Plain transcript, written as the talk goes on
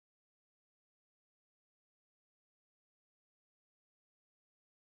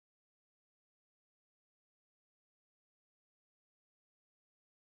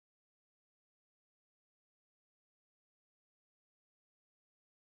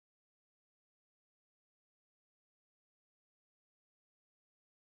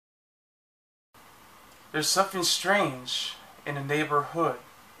There's something strange in the neighborhood.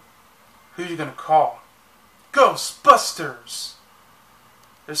 Who you gonna call? Ghostbusters!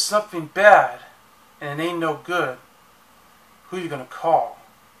 There's something bad, and it ain't no good. Who you gonna call?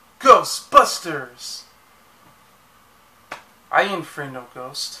 Ghostbusters! I ain't afraid no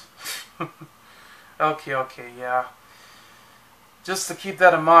ghost. Okay, yeah. Just to keep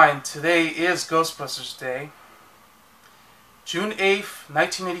that in mind, today is Ghostbusters Day. June 8th,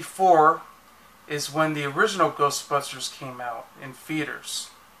 1984 is when the original Ghostbusters came out in theaters.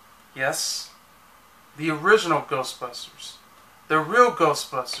 Yes, the original Ghostbusters. The real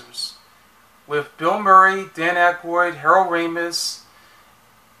Ghostbusters. With Bill Murray, Dan Aykroyd, Harold Ramis,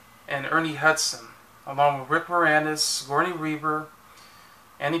 and Ernie Hudson. Along with Rick Moranis, Sigourney Weaver,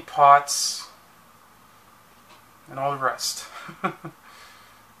 Annie Potts, and all the rest.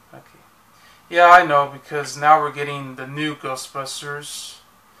 Okay. Yeah, I know, because now we're getting the new Ghostbusters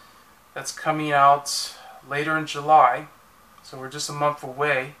that's coming out later in July. So we're just a month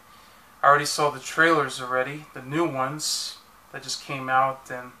away. I already saw the trailers already, the new ones that just came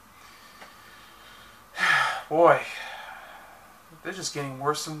out, and boy, they're just getting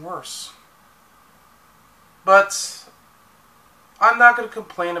worse and worse. But I'm not going to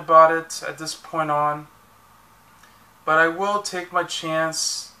complain about it at this point on. But I will take my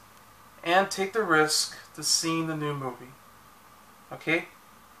chance and take the risk to seeing the new movie. Okay?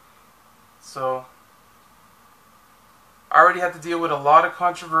 So, I already had to deal with a lot of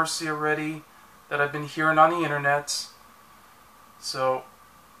controversy already that I've been hearing on the internet. So,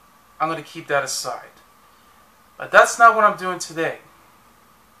 I'm going to keep that aside. But that's not what I'm doing today.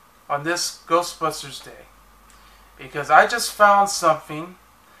 On this Ghostbusters Day. Because I just found something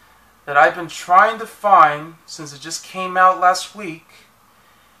that I've been trying to find since it just came out last week.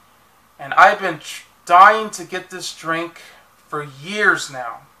 And I've been dying to get this drink for years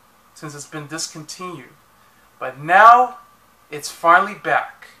now, since it's been discontinued. But now, it's finally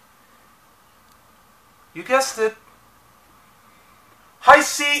back. You guessed it.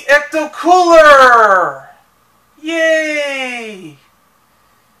 Hi-C Ecto Cooler! Yay!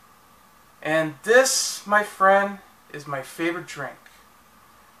 And this, my friend, is my favorite drink.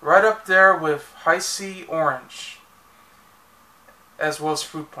 Right up there with Hi-C Orange, as well as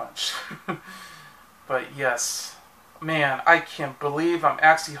Fruit Punch. But yes, man, I can't believe I'm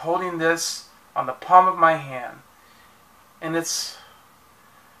actually holding this on the palm of my hand. And it's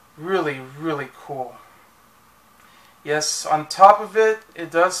really, really cool. Yes, on top of it, it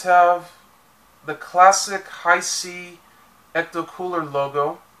does have the classic Hi-C Ecto Cooler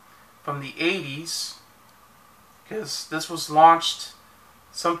logo from the 80s. Because this was launched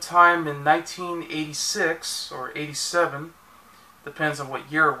sometime in 1986 or 87, depends on what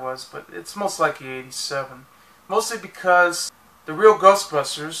year it was, but it's most likely 87. Mostly because the real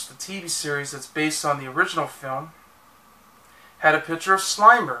Ghostbusters, the TV series that's based on the original film, had a picture of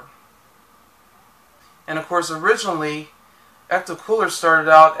Slimer. And of course, originally, Ecto Cooler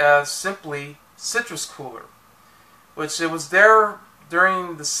started out as simply Citrus Cooler, which it was there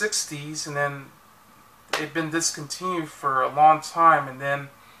during the 60s, and then it'd been discontinued for a long time, and then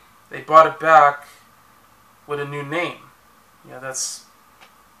they brought it back with a new name. Yeah, that's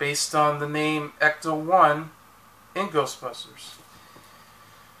based on the name Ecto-1 in Ghostbusters.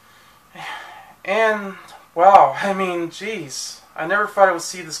 And, wow, I mean, geez, I never thought I would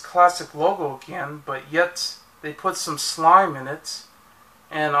see this classic logo again, but yet they put some slime in it,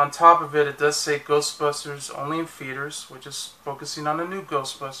 and on top of it, it does say Ghostbusters only in theaters, which is focusing on the new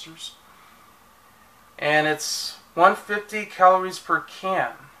Ghostbusters. And it's 150 calories per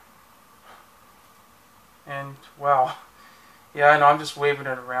can. And wow. Yeah, I know, I'm just waving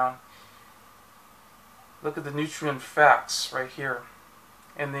it around. Look at the nutrient facts right here.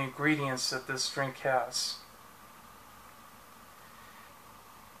 And the ingredients that this drink has.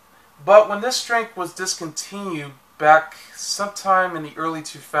 But when this drink was discontinued back sometime in the early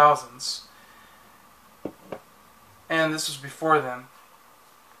 2000s, and this was before then,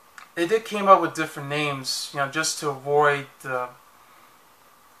 they did came up with different names, you know, just to avoid the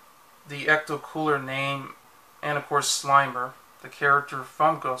Ecto Cooler name, and of course Slimer, the character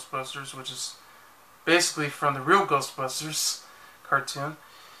from Ghostbusters, which is basically from the real Ghostbusters cartoon.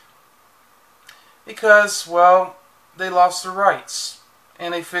 Because, well, they lost the rights,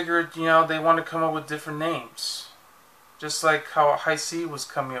 and they figured, you know, they want to come up with different names, just like how Hi-C was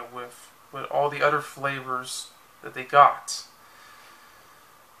coming up with all the other flavors that they got.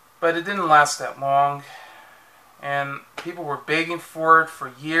 But it didn't last that long, and people were begging for it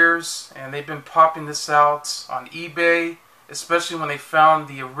for years, and they've been popping this out on eBay, especially when they found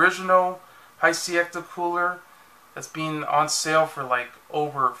the original Hi-C Ecto Cooler that's being on sale for like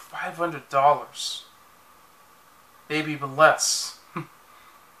over $500. maybe even less.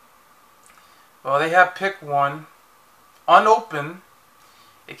 Well, they have pick one, unopened.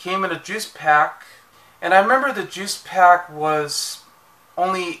 It came in a juice pack, and I remember the juice pack was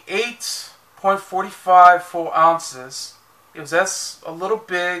only 8.45 full ounces. It was as a little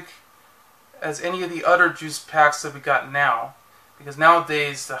big as any of the other juice packs that we got now, because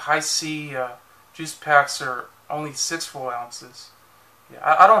nowadays the high C juice packs are only 6 full ounces.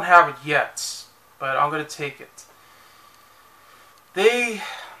 Yeah, I don't have it yet, but I'm going to take it. They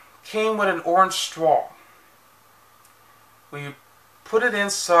came with an orange straw. We put it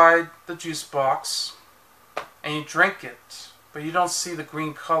inside the juice box and you drink it, but you don't see the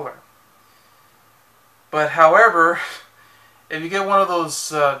green color. But however, if you get one of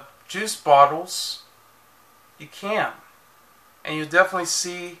those juice bottles, you can, and you definitely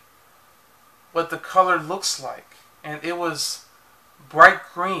see what the color looks like, and it was bright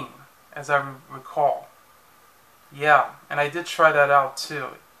green, as I recall. Yeah, and I did try that out too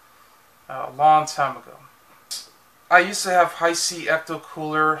a long time ago. I used to have High C Ecto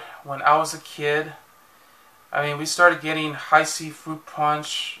Cooler when I was a kid. I mean, we started getting High C Fruit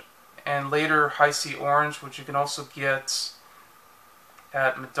Punch and later High C Orange, which you can also get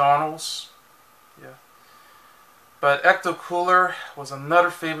at McDonald's. Yeah. But Ecto Cooler was another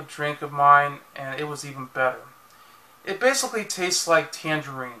favorite drink of mine, and it was even better. It basically tastes like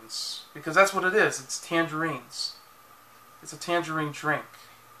tangerines, because that's what it is. It's tangerines. It's a tangerine drink.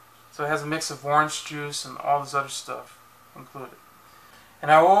 So it has a mix of orange juice and all this other stuff included.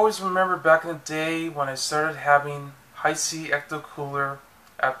 And I always remember back in the day when I started having High C Ecto Cooler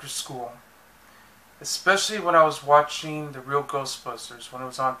after school. Especially when I was watching The Real Ghostbusters, when it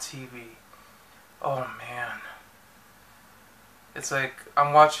was on TV. Oh man. It's like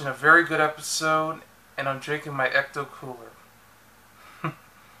I'm watching a very good episode and I'm drinking my Ecto Cooler.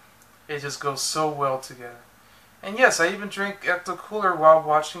 It just goes so well together. And yes, I even drink Ecto Cooler while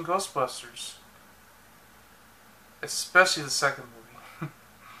watching Ghostbusters. Especially the second movie.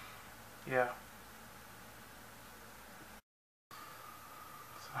 Yeah.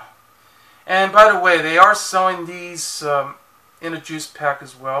 And by the way, they are selling these in a juice pack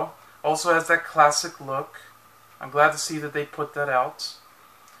as well. Also has that classic look. I'm glad to see that they put that out.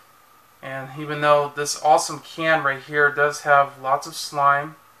 And even though this awesome can right here does have lots of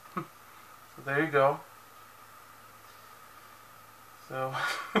slime. So there you go. So,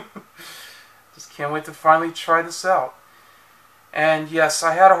 just can't wait to finally try this out. And yes,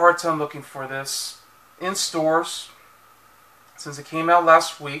 I had a hard time looking for this in stores. Since it came out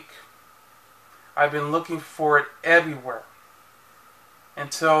last week, I've been looking for it everywhere.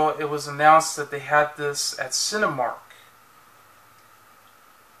 Until it was announced that they had this at Cinemark.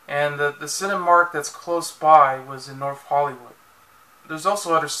 And the Cinemark that's close by was in North Hollywood. There's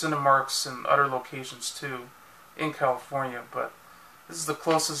also other Cinemarks in other locations too, in California, but this is the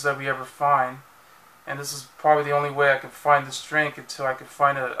closest that we ever find, and this is probably the only way I can find this drink until I can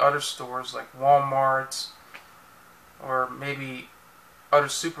find it at other stores like Walmart or maybe other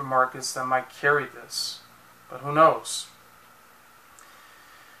supermarkets that might carry this, but who knows.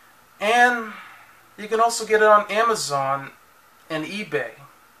 And you can also get it on Amazon and eBay.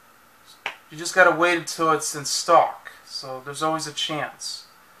 You just gotta wait until it's in stock, so there's always a chance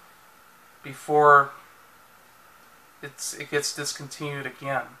before it gets discontinued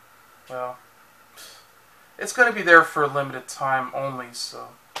again. Well, it's going to be there for a limited time only, so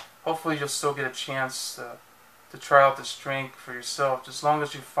hopefully you'll still get a chance to try out this drink for yourself, just as long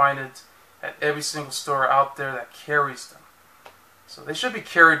as you find it at every single store out there that carries them. So they should be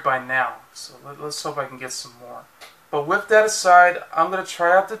carried by now, so let's hope I can get some more. But with that aside, I'm going to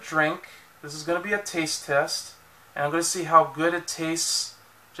try out the drink. This is going to be a taste test, and I'm going to see how good it tastes,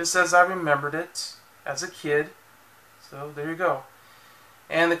 just as I remembered it as a kid. So there you go.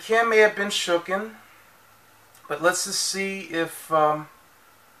 And the can may have been shooken, but let's just see if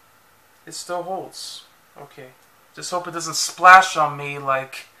it still holds. Okay. Just hope it doesn't splash on me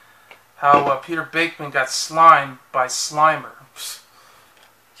like how Peter Bakeman got slimed by Slimer.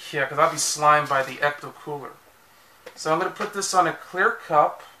 Yeah, because I'll be slimed by the Ecto Cooler. So I'm going to put this on a clear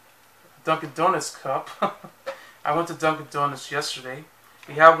cup, Dunkin' Donuts cup. I went to Dunkin' Donuts yesterday.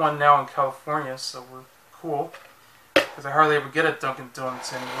 We have one now in California, so we're cool. Because I hardly ever get at Dunkin'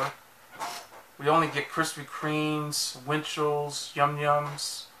 Donuts anymore. We only get Krispy Kremes, Winchells, Yum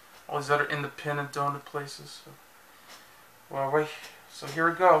Yums, all these other independent donut places. So, well, right, so here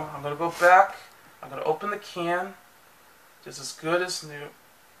we go. I'm going to go back. I'm going to open the can. Just as good as new.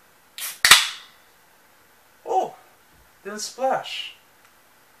 Oh, didn't splash.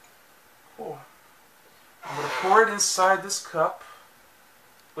 Cool. I'm going to pour it inside this cup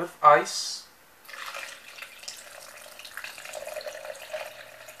with ice.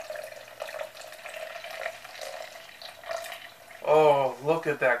 Oh, look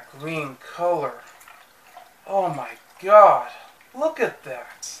at that green color. Oh my god. Look at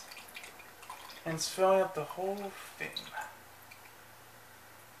that. And it's filling up the whole thing.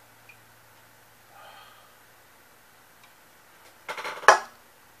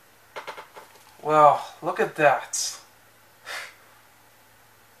 Well, look at that.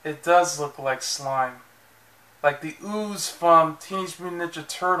 It does look like slime. Like the ooze from Teenage Mutant Ninja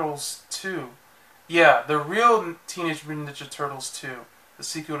Turtles 2. Yeah, the real Teenage Mutant Ninja Turtles 2. The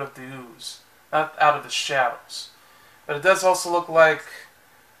sequel of the ooze. Not Out of the Shadows. But it does also look like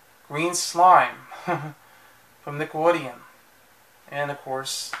green slime from Nickelodeon. And of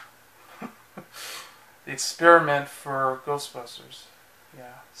course, the experiment for Ghostbusters.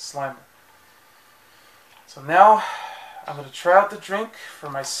 Yeah, Slimer. So now, I'm going to try out the drink for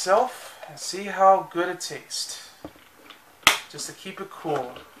myself and see how good it tastes. Just to keep it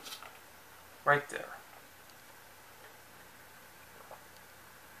cool. Right there.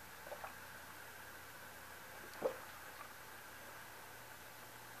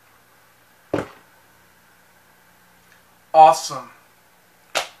 Awesome.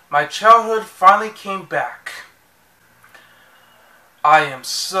 My childhood finally came back. I am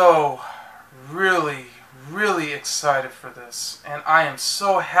so really excited for this, and I am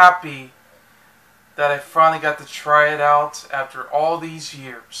so happy that I finally got to try it out after all these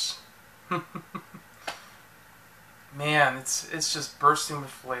years. Man, it's just bursting with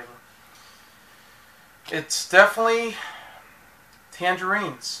flavor. It's definitely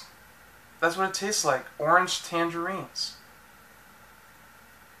tangerines. That's what it tastes like, orange tangerines.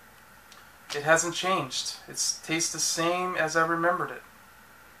 It hasn't changed. It tastes the same as I remembered it.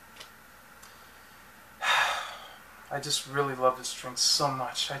 I just really love this drink so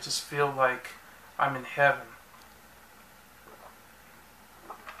much. I just feel like I'm in heaven.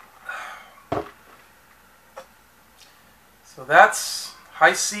 So that's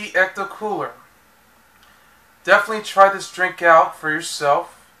Hi-C Ecto Cooler. Definitely try this drink out for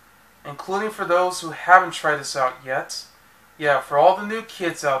yourself, including for those who haven't tried this out yet. Yeah, for all the new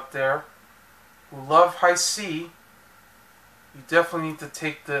kids out there who love Hi-C, you definitely need to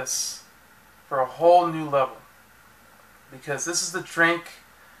take this for a whole new level. Because this is the drink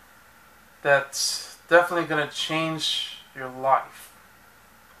that's definitely going to change your life.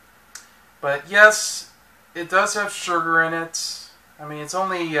 But yes, it does have sugar in it. I mean, it's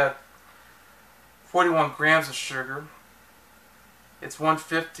only 41 grams of sugar. It's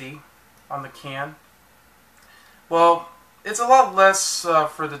 150 on the can. Well, it's a lot less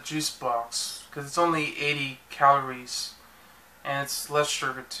for the juice box because it's only 80 calories and it's less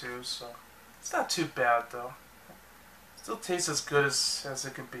sugar too, so it's not too bad though. Still tastes as good as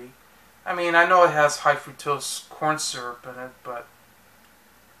it can be. I mean, I know it has high fructose corn syrup in it, but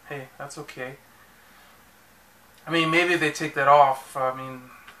hey, that's okay. I mean, maybe if they take that off, I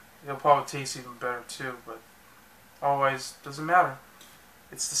mean, it'll probably taste even better too, but otherwise, doesn't matter.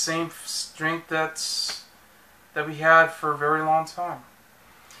 It's the same drink that we had for a very long time.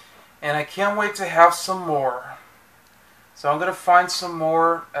 And I can't wait to have some more. So I'm going to find some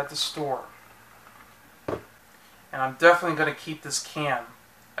more at the store. And I'm definitely going to keep this can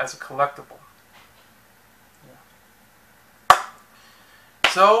as a collectible. Yeah.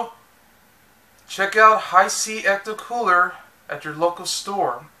 So, check out Hi-C Ecto Cooler at your local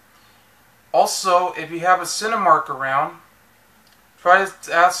store. Also, if you have a Cinemark around, try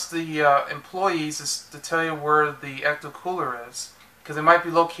to ask the employees to tell you where the Ecto Cooler is. Because it might be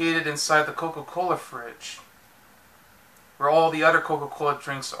located inside the Coca-Cola fridge, where all the other Coca-Cola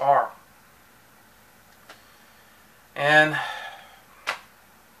drinks are. And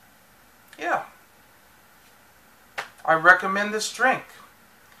yeah, I recommend this drink.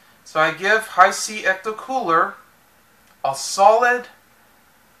 So I give Hi-C Ecto Cooler a solid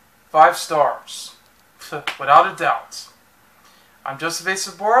 5 stars, without a doubt. I'm Joseph A.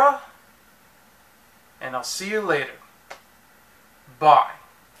 Sobora, and I'll see you later. Bye.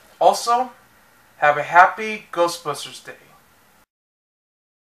 Also, have a happy Ghostbusters Day.